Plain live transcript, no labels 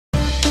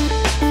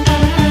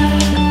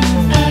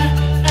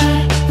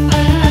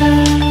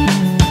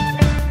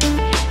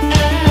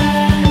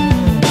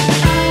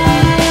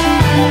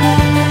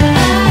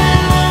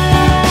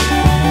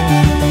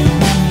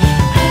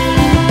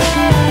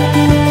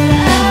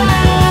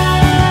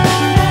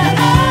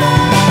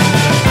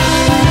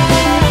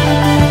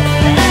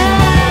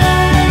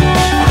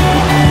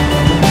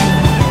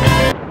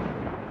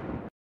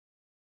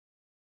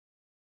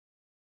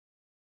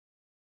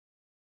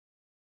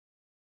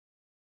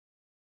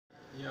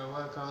You're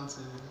welcome to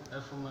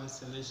FOMA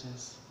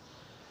Solutions.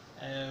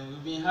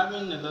 We've been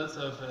having a lot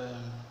of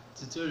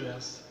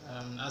tutorials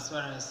as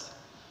far as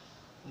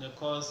the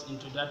course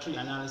introductory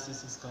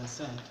analysis is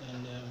concerned,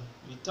 and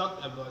we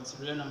talked about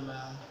real number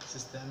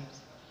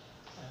systems.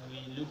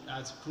 We looked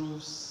at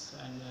proofs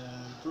and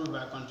proof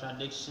by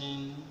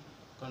contradiction,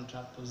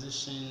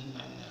 contraposition,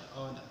 and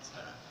all that.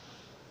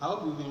 I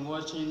hope you've been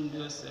watching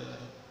those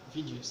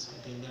videos.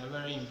 Okay, they are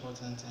very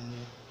important. And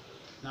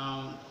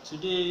now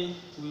today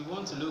we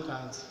want to look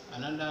at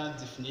another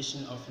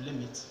definition of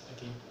limit.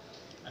 Okay,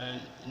 and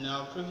in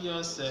our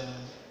previous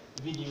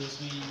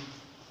videos we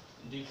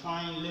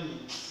define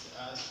limits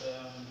as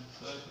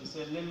so if we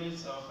say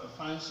limits of a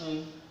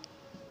function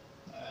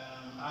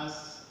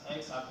as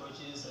x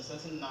approaches a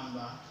certain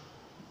number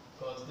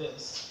equals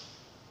this,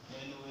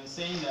 then we're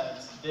saying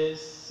that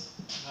this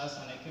has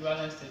an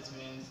equivalent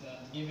statement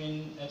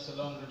given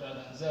epsilon greater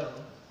than 0,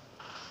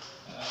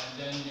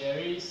 then there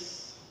is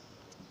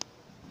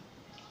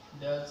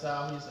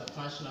delta, which is a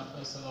function of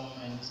epsilon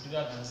and is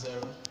greater than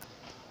 0,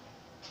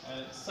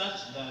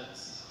 such that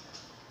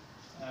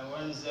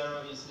when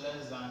 0 is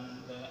less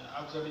than the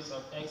absolute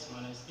of x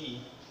minus a,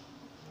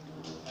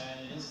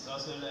 and this is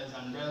also less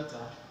than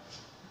delta,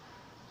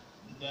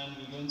 then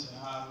we're going to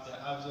have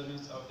the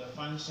absolute of the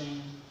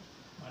function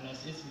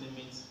minus its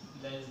limit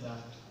less than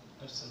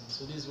epsilon.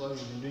 So this is what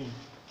we've been doing.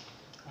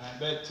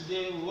 But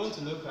today we want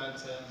to look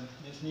at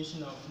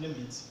definition of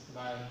limits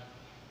by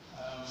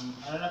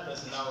another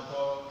person that we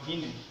call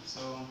Heine.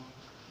 So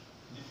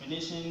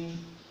definition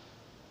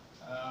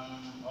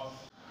of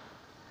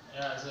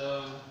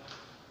so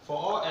for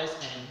all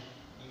Sn,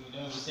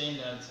 we're saying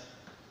that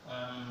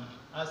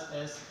as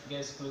S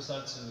gets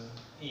closer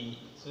to A,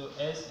 so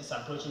S is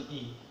approaching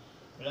A,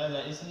 realize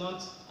that it's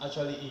not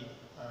actually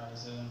A. Alright,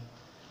 so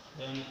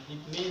then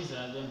it means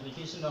that the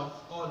implication of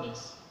all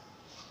this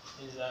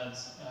is that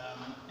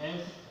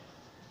f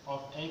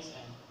of xn,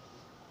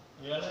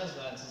 realize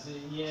that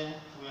here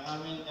we're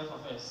having f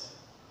of s.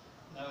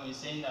 Now we're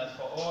saying that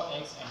for all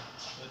xn,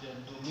 so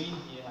the domain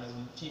here has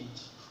been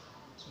changed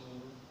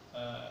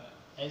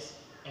to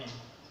Sn.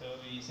 So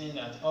we're saying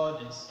that all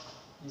this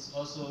is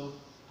also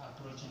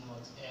approaching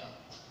what? L.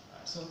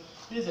 Right, so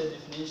this is a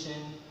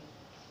definition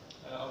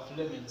of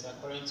limits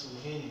according to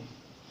Heine.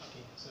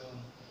 Okay, so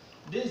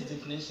this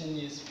definition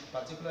is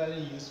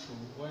particularly useful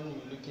when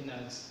you're looking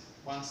at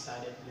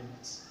one-sided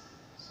limits.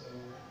 So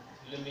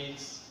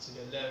limits to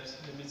the left,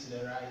 limit to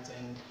the right,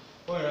 and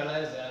when we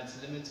realize that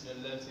limit to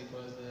the left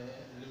equals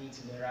the limit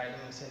to the right,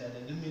 we say that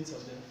the limits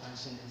of the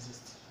function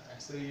exist.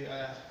 Alright, so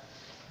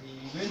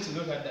we're going to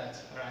look at that.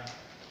 Alright.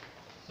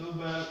 So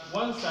by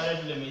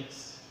one-sided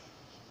limits,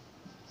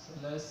 so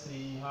let's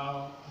see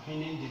how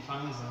Heine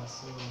defines that.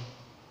 So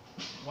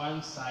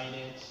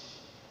one-sided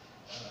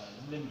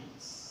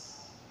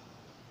limits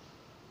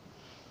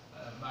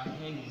by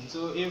Heine.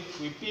 So if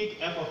we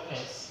pick f of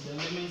s, the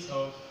limits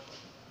of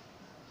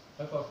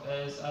f of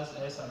s as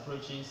s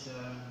approaches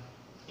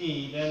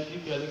a, then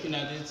if you're looking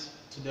at it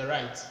to the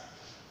right,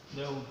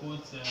 then we'll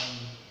put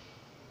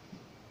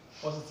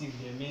positive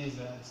there, means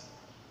that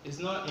it's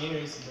not a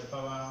raised to the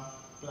power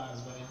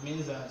plus, but it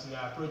means that we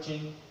are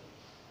approaching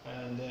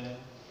the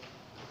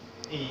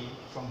a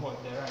from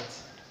what? The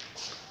right.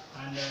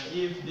 And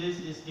if this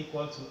is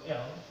equal to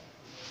L,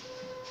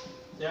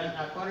 then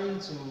according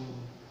to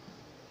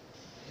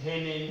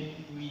Heine,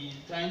 we're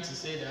trying to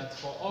say that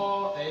for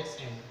all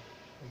xn,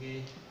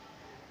 okay,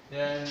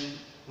 then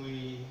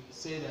we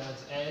say that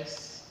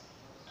x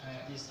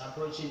is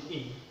approaching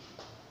a.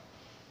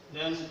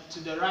 Then to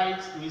the right,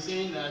 we're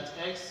saying that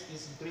x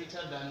is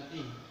greater than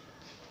a.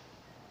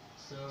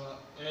 So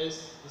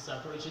s is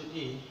approaching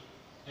a,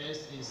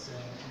 s is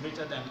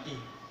greater than a.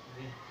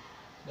 Okay.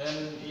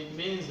 Then it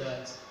means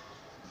that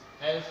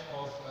f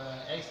of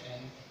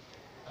xn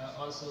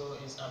also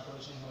is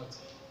approaching what?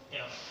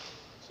 L.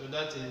 So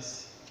that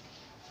is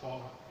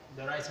for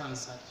the right hand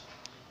side.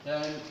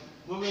 Then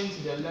moving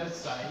to the left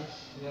side,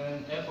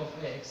 then f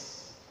of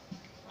x,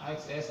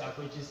 as s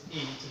approaches a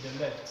to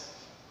the left.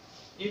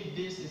 If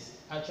this is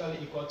actually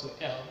equal to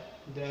L,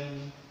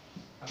 then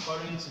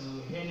according to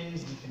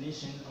Heine's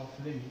definition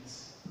of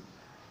limits,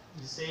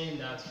 it's saying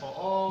that for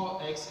all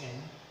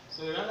xn,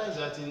 so realize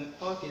that in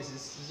all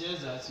cases, it's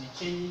just that we're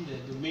changing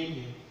the domain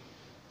here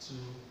to,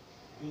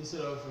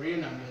 instead of real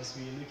numbers,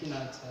 we're looking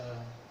at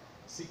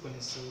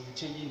sequence, so we're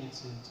changing it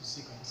to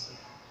sequence.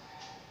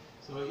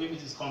 So if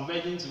it is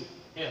converging to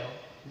L,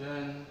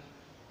 then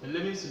the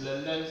limit to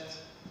the left,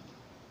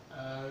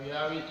 we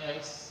are having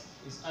x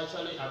is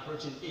actually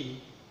approaching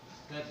A,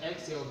 then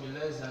x here will be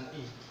less than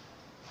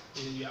A.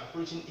 So we are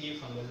approaching A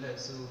from the left,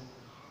 so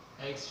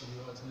x should be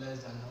what? Less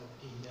than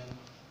A. Then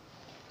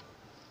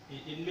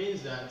it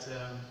means that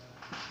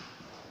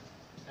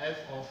f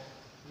of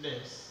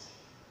less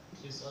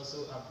is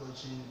also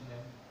approaching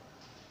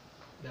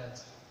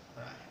that.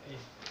 Right.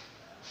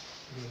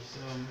 Good. So,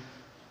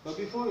 but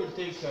before we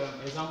take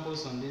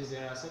examples on this,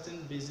 there are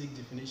certain basic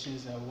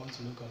definitions that I want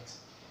to look at.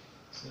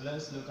 So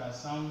let's look at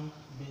some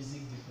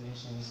basic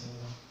definitions.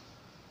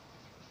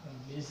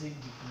 Basic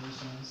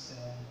definitions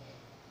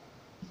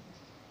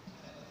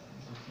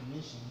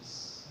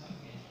definitions.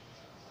 Okay.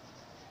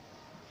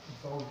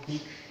 Before we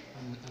pick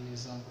an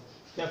example.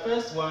 The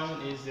first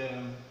one is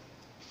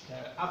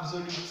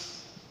absolute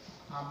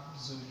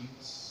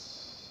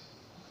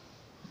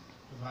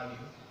value.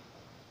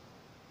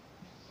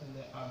 And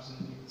the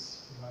absolute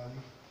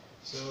value.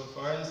 So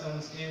for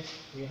instance,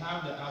 if we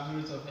have the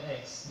absolute of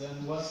x,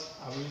 then what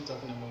are we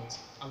talking about?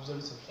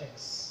 Absolute of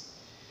x.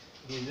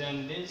 Okay,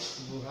 then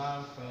this will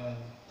have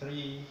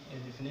three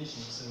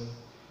definitions. So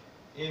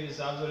if it's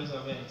absolute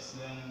of x,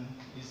 then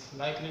it's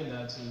likely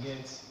that we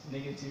get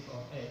negative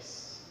of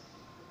x.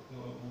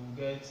 We'll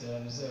get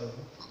 0.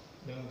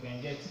 Then we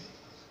can get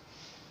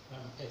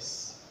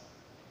s,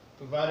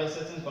 provided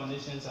certain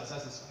conditions are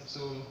satisfied.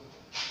 So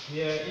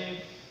here,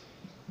 if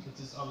it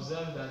is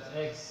observed that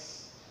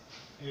x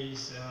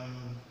is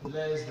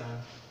less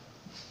than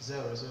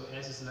 0, so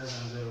s is less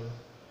than 0,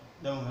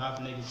 then we have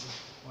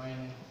negative.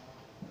 When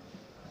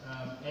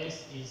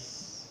s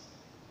is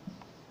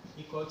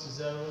equal to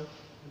 0,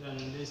 then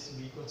this will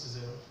be equal to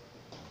 0.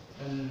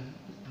 And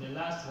the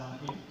last one,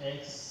 if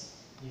x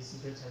is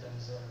greater than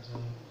 0, so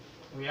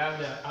we have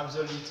the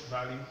absolute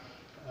value.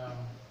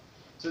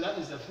 So that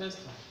is the first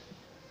one.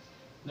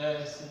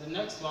 The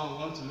next one we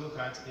want to look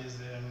at is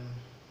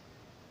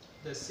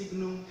the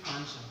signum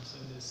function. So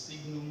the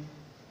signum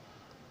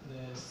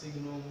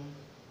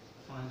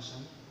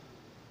function.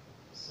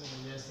 So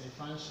there's a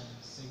function,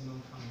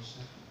 signum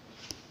function,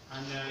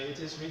 and it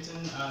is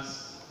written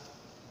as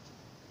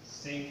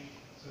sig.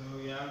 So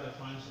we have the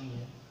function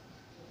here.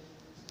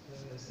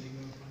 The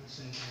signum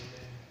function, and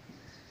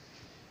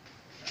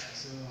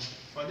so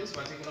for this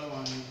particular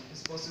one,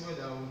 it's possible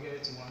that we'll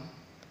get 1,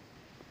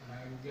 and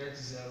I will get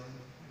 0, and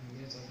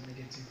we get a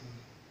negative 1.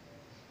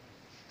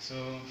 So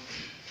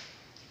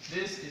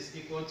this is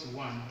equal to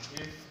 1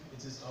 if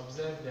it is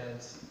observed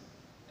that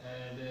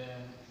the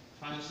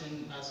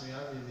function as we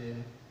have it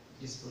there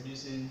is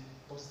producing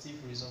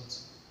positive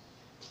results.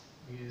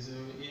 Okay, so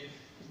if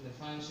the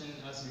function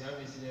as we have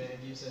it there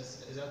gives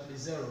us exactly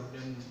 0,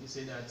 then we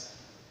say that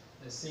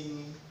the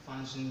signum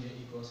function here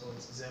equals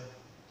what? 0.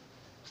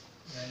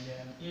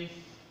 And if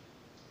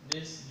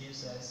this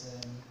gives us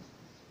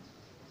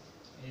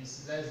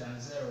is less than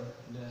 0,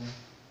 then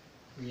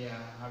we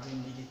are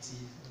having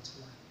negative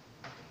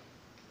 1.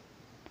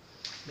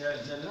 Okay.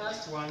 The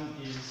last one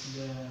is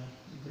the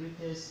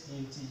greatest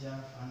integer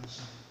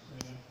function.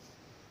 So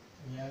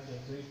we have the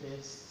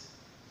greatest,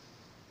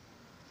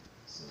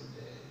 so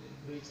the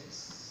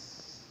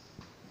greatest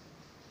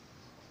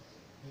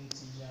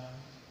integer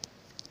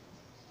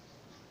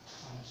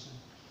function.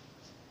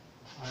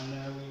 And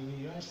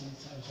we write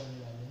it actually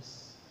like this,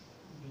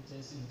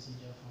 greatest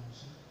integer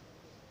function.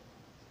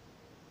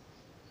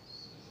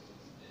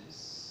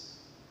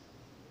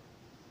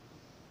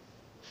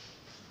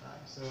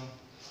 So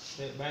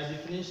by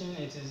definition,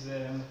 it is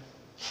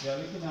we are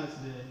looking at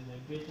the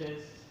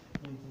greatest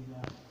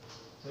integer.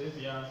 So if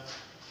you have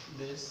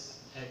this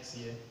x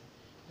here,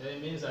 then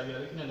it means that we are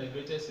looking at the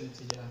greatest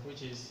integer,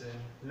 which is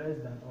less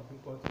than or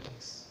equal to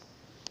x.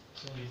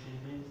 So we say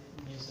this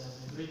gives us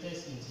the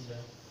greatest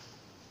integer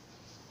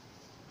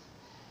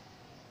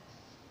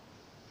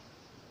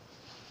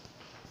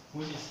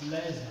which is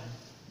less than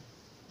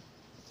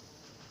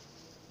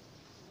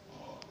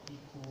or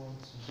equal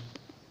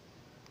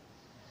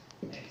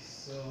to x.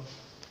 So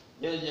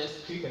yeah,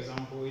 just quick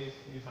example.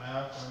 If I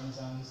have, for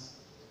instance,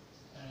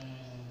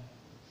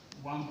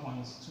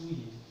 1.2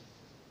 here,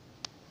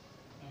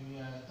 and we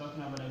are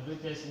talking about the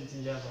greatest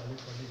integer value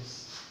for this,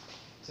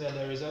 so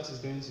the result is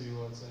going to be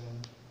what?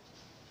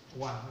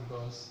 1,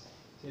 because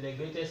the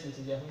greatest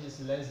integer which is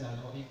less than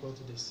or equal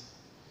to this.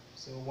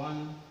 So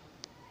 1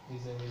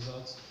 is the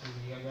result, and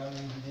we are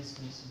having this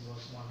piece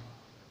was 1.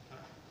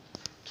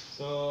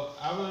 So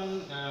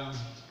having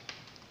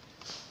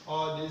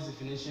all this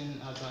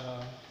definition at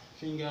our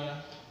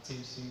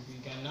fingertips, we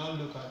can now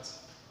look at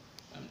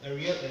a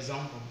real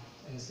example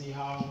and see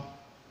how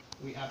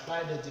we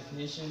apply the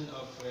definition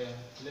of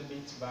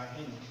limit by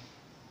Heine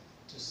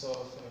to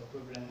solve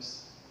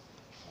problems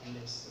on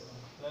this. So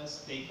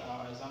let's take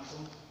our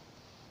example.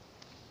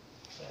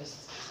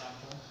 First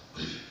example.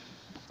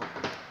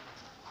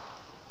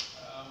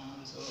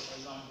 So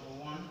example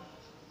 1.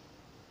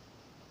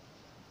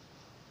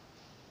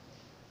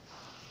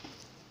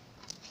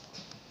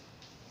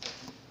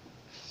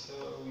 So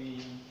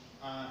we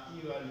are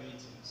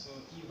evaluating. So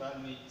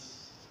evaluate.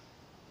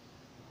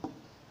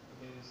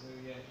 Okay, so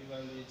we are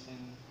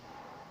evaluating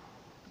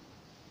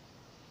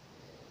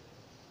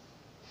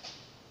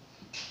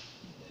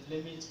the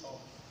limit of,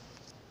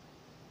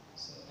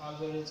 so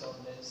absolute of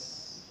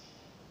this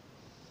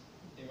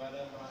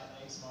divided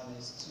by x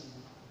minus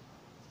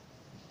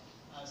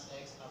 2 as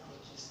x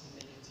approaches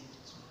negative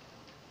 2.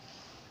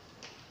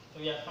 So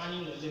we are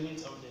finding the limit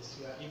of this.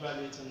 We are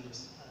evaluating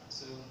this.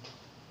 So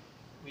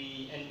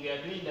we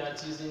are doing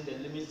that using the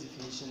limit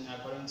definition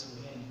according to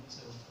Heine.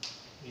 So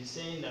we're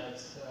saying that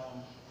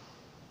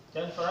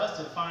then for us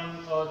to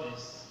find all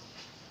this,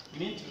 we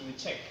need to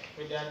check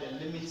whether the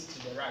limits to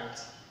the right,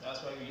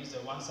 that's why we use the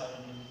one-sided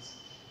limit,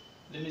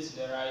 limit to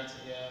the right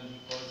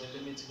equals the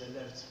limit to the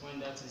left. When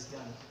that is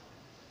done,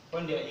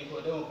 when they are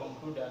equal, then we'll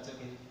conclude that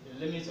okay,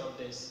 the limit of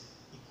this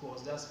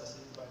equals that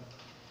specific value.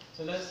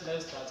 So let's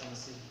start and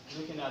see,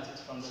 looking at it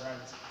from the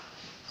right.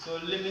 So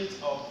limit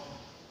of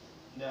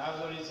the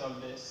absolute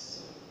of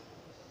this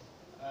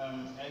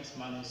x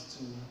minus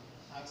 2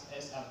 as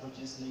s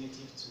approaches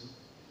negative 2.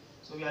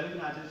 So we are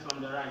looking at it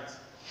from the right.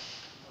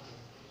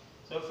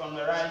 So from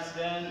the right,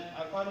 then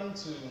according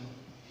to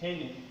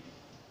Heine,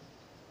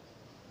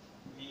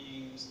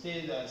 we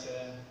state that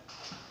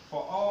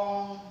for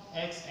all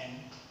xn,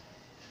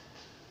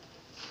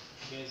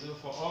 okay, so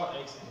for all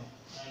xn,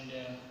 and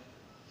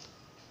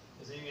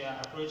so we are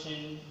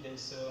approaching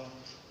this, so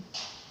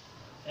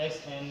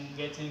xn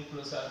getting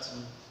closer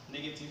to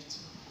negative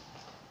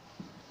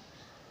 2,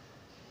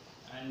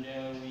 and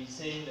we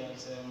say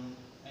that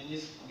and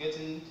it's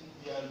getting,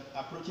 we are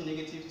approaching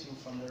negative 2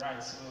 from the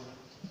right, so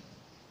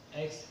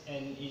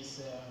xn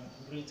is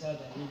greater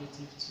than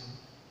negative 2.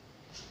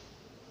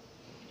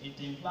 It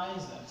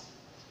implies that,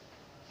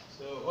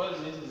 so what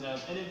it means is that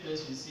any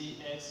place we see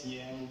x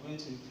here, and we're going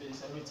to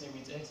replace everything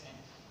with xn.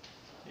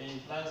 It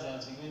implies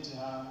that we're going to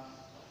have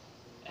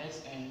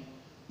xn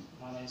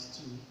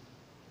minus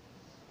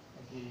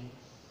 2, okay,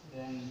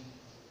 then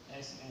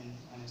xn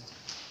minus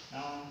 2.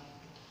 Now,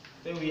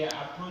 then we are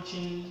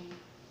approaching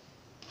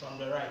from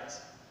the right.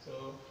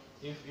 So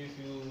if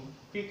you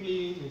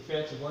quickly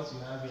refer to what you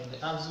have here,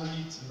 the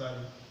absolute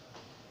value,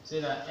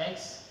 say that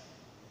x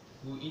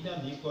will either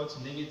be equal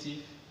to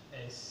negative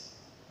s,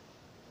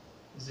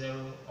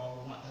 0, or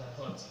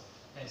what,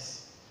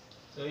 s.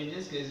 So in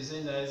this case, you're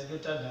saying that it's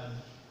greater than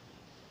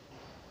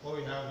what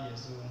we have here.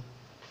 So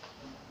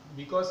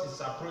because it's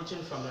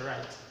approaching from the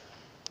right,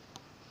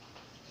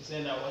 you're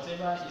saying that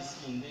whatever is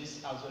in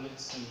this absolute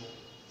symbol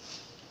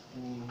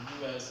will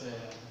give us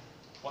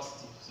a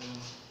positive. So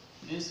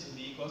this will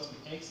be equal to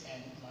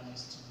xn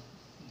minus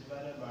 2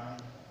 divided by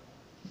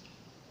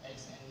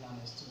xn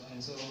minus 2,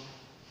 and so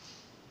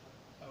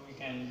we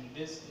can,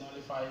 this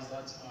nullifies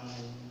that one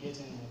and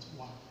getting what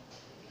 1.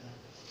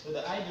 So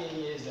the idea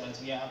here is that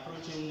we are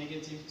approaching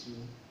negative 2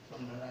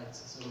 from the right.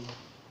 So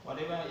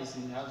whatever is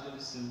in the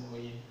absolute symbol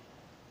here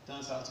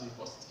turns out to be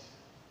positive.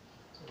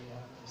 So we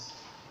have this.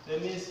 So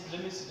it means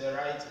limit to the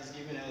right is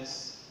giving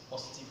us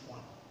positive 1.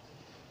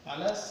 Now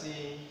let's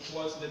see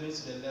what limit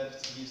to the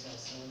left gives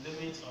us. So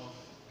limit of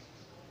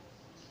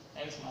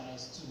x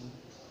minus 2,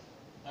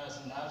 that's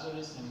in the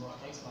absolute symbol,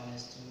 x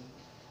minus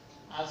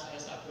 2, as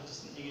s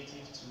approaches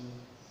negative 2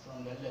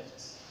 from the left.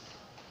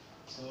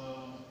 So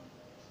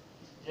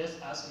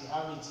just as we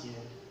have it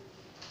here,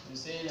 we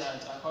say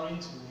that according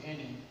to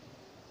Heine,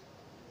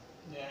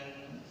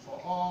 then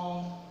for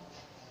all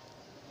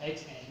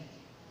xn,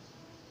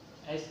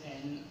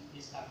 sn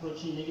is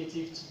approaching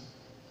negative 2.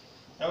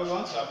 Now we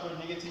want to approach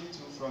negative 2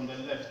 from the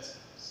left.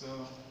 So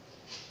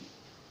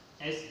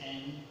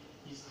Sn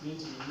is going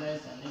to be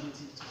less than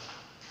negative 2.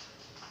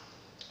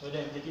 So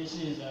the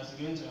implication is that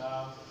we're going to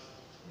have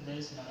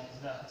this minus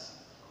that.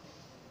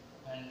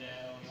 And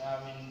we're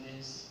having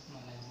this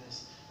minus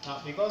this.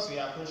 Now because we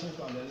are approaching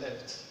from the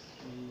left,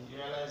 we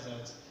realize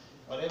that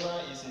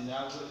whatever is in the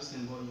absolute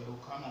symbol here will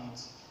come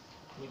out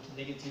with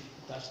negative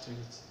attached to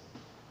it.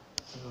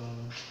 So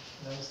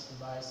let's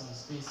buy some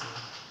space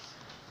here.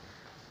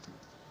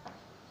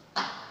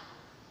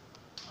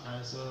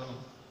 Alright, so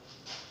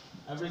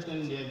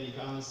everything there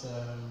becomes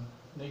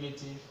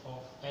negative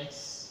of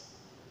x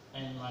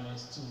n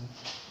minus 2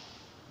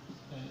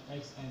 and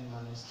x n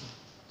minus 2.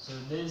 So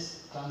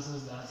this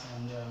cancels that,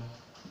 and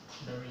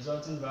the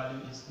resulting value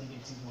is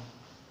negative 1.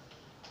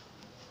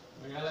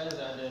 We realize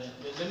that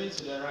the limit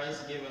to the right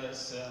gave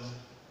us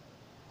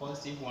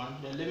positive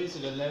 1. The limit to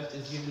the left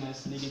is giving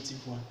us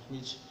negative 1,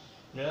 which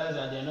we realize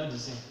that they are not the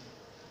same.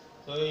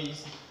 So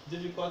it's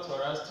difficult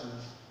for us to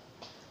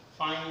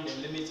find the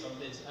limit of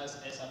this as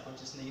s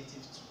approaches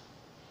negative 2.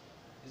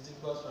 It's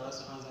difficult for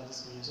us to answer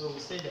this question. So we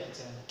say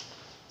that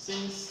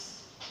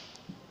since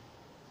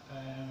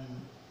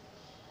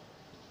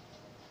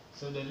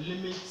so the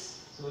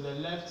limits, so the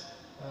left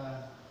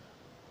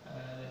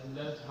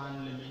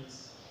hand limit,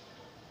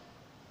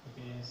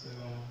 okay, so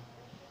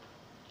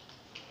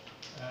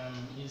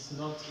is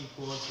not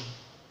equal to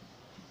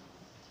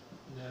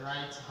the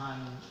right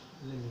hand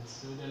limit.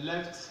 So the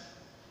left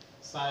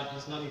side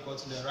is not equal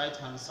to the right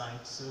hand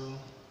side. So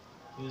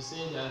we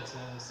say that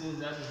since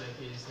that is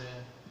the case,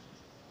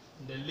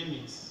 the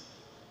limits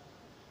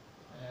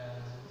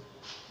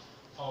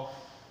of,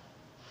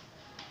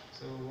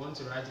 so we want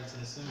to write it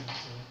in symmetry.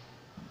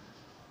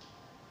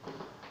 So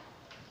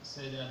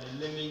say that the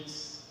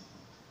limits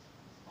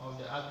of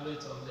the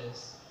absolute of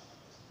this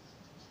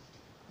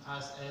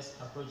as s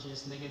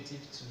approaches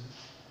negative 2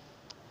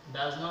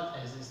 does not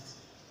exist.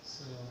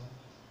 So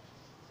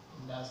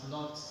it does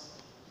not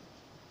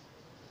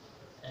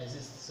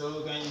exist. So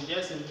we can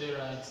just simply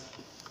write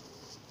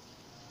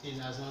it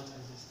does not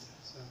exist.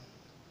 So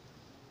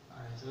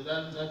alright, so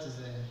that is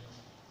the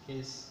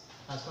case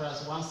as far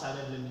as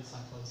one-sided limits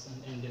are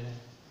concerned, and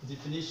the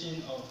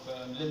definition of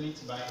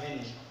limit by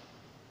Heine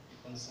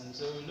concerned.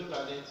 So we look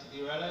at it,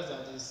 you realize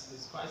that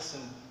it's quite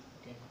simple.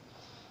 Okay.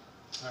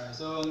 All right.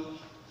 So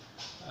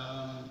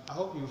I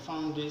hope you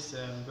found this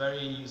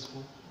very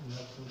useful and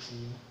helpful to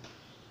you.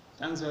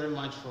 Thanks very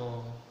much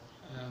for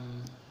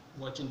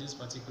watching this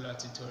particular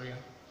tutorial.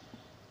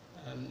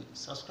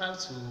 Subscribe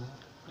to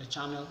the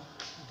channel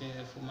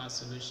for more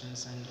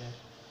solutions, and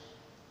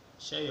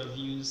share your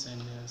views,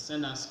 and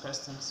send us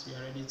questions. We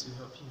are ready to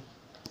help you.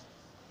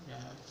 Yeah,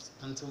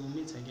 until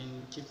we meet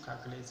again, keep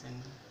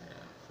calculating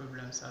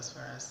problems as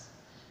far as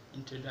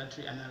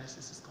introductory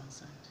analysis is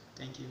concerned.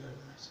 Thank you very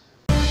much.